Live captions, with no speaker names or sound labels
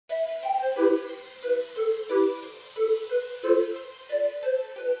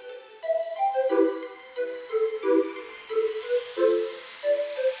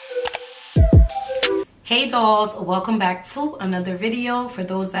Hey dolls, welcome back to another video. For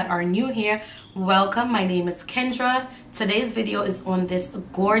those that are new here, welcome. My name is Kendra. Today's video is on this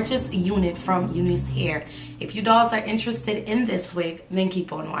gorgeous unit from Unice hair. If you dolls are interested in this wig, then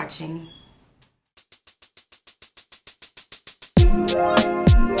keep on watching.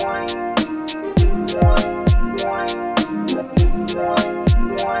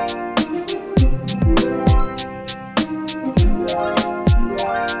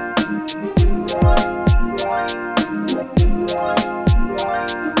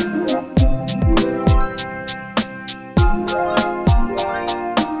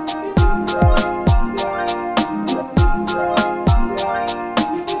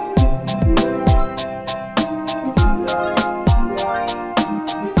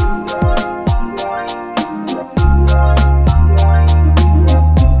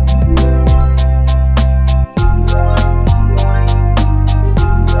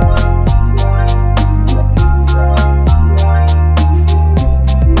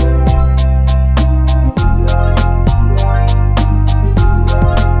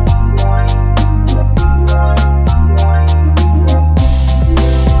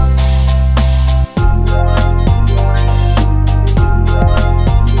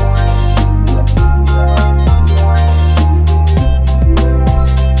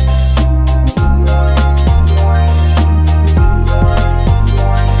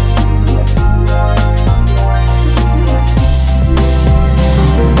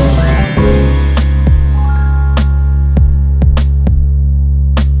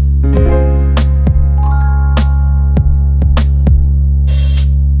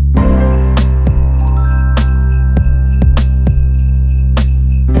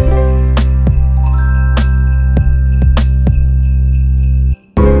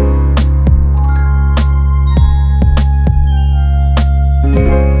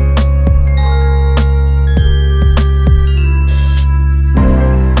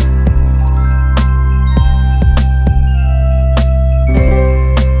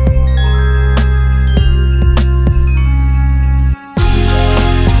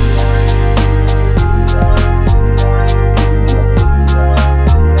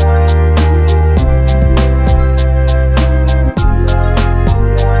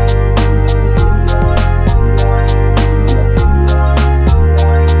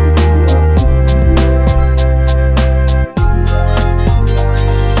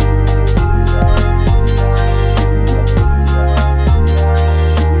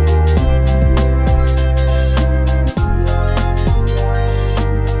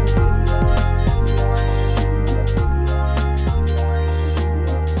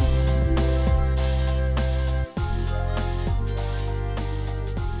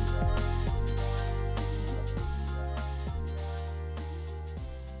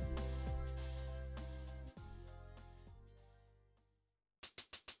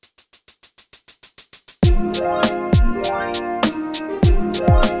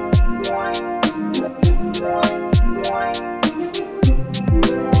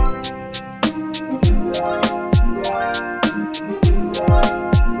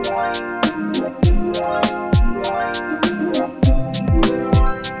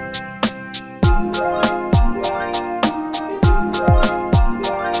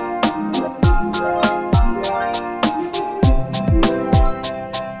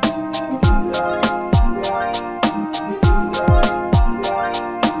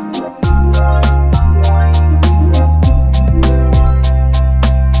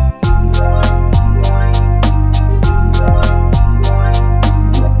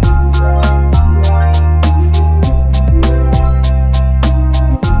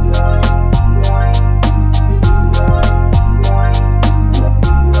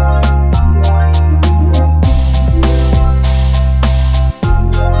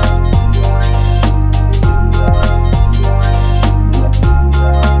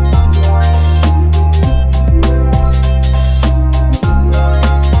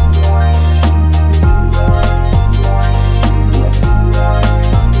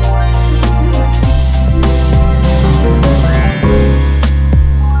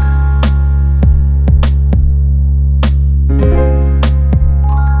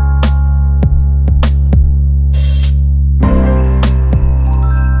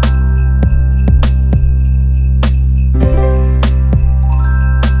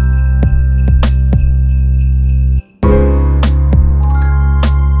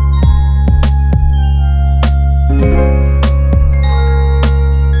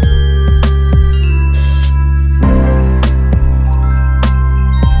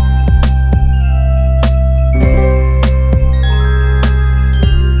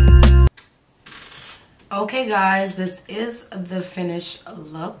 Okay guys, this is the finished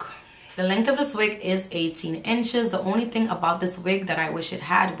look. The length of this wig is 18 inches. The only thing about this wig that I wish it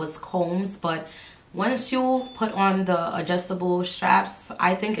had was combs, but once you put on the adjustable straps,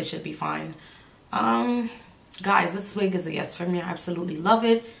 I think it should be fine. Guys, this wig is a yes for me. I absolutely love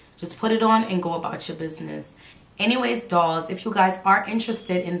it. Just put it on and go about your business. Anyways, dolls, if you guys are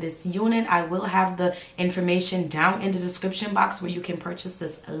interested in this unit, I will have the information down in the description box where you can purchase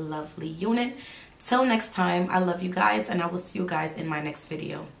this lovely unit. Till next time, I love you guys, and I will see you guys in my next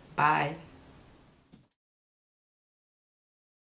video. Bye.